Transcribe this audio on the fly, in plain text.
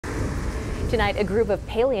Tonight, a group of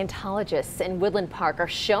paleontologists in Woodland Park are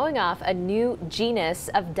showing off a new genus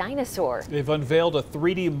of dinosaur. They've unveiled a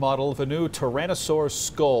 3D model of a new Tyrannosaur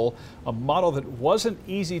skull, a model that wasn't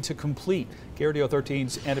easy to complete. KRDO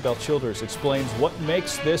 13's Annabelle Childers explains what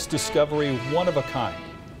makes this discovery one of a kind.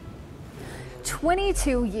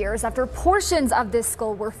 22 years after portions of this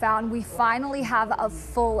skull were found, we finally have a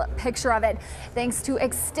full picture of it, thanks to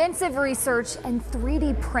extensive research and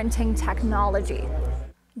 3D printing technology.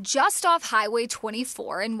 Just off Highway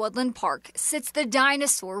 24 in Woodland Park sits the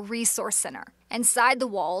Dinosaur Resource Center. Inside the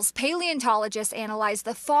walls, paleontologists analyze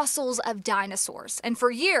the fossils of dinosaurs, and for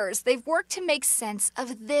years they've worked to make sense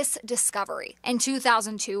of this discovery. In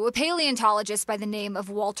 2002, a paleontologist by the name of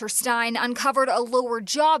Walter Stein uncovered a lower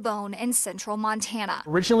jawbone in central Montana.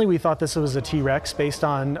 Originally, we thought this was a T-Rex based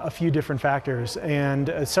on a few different factors,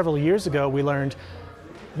 and several years ago we learned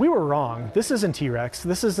we were wrong. This isn't T-Rex.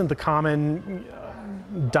 This isn't the common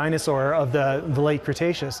dinosaur of the late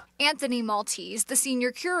Cretaceous. Anthony Maltese, the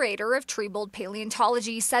senior curator of Treebold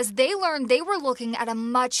Paleontology, says they learned they were looking at a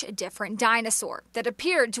much different dinosaur that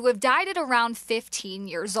appeared to have died at around 15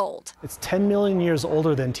 years old. It's 10 million years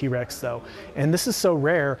older than T-Rex, though, and this is so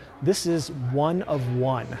rare. This is one of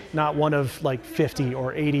one, not one of like 50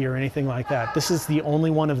 or 80 or anything like that. This is the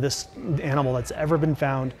only one of this animal that's ever been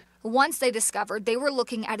found. Once they discovered they were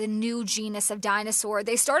looking at a new genus of dinosaur,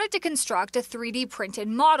 they started to construct a 3D printed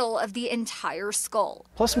model of the entire skull.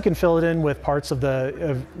 Plus, we can fill it in with parts of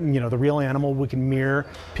the real animal. We can mirror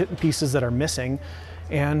pieces that are missing,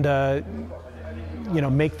 and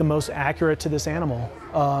make the most accurate to this animal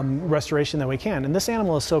restoration that we can. And this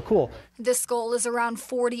animal is so cool. The skull is around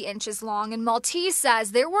 40 inches long, and Maltese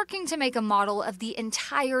says they're working to make a model of the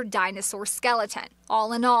entire dinosaur skeleton.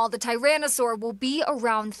 All in all, the Tyrannosaur will be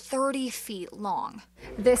around 30 feet long.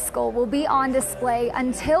 This skull will be on display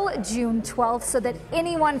until June 12th so that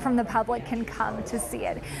anyone from the public can come to see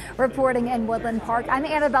it. Reporting in Woodland Park, I'm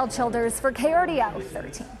Annabelle Childers for KRDO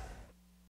 13.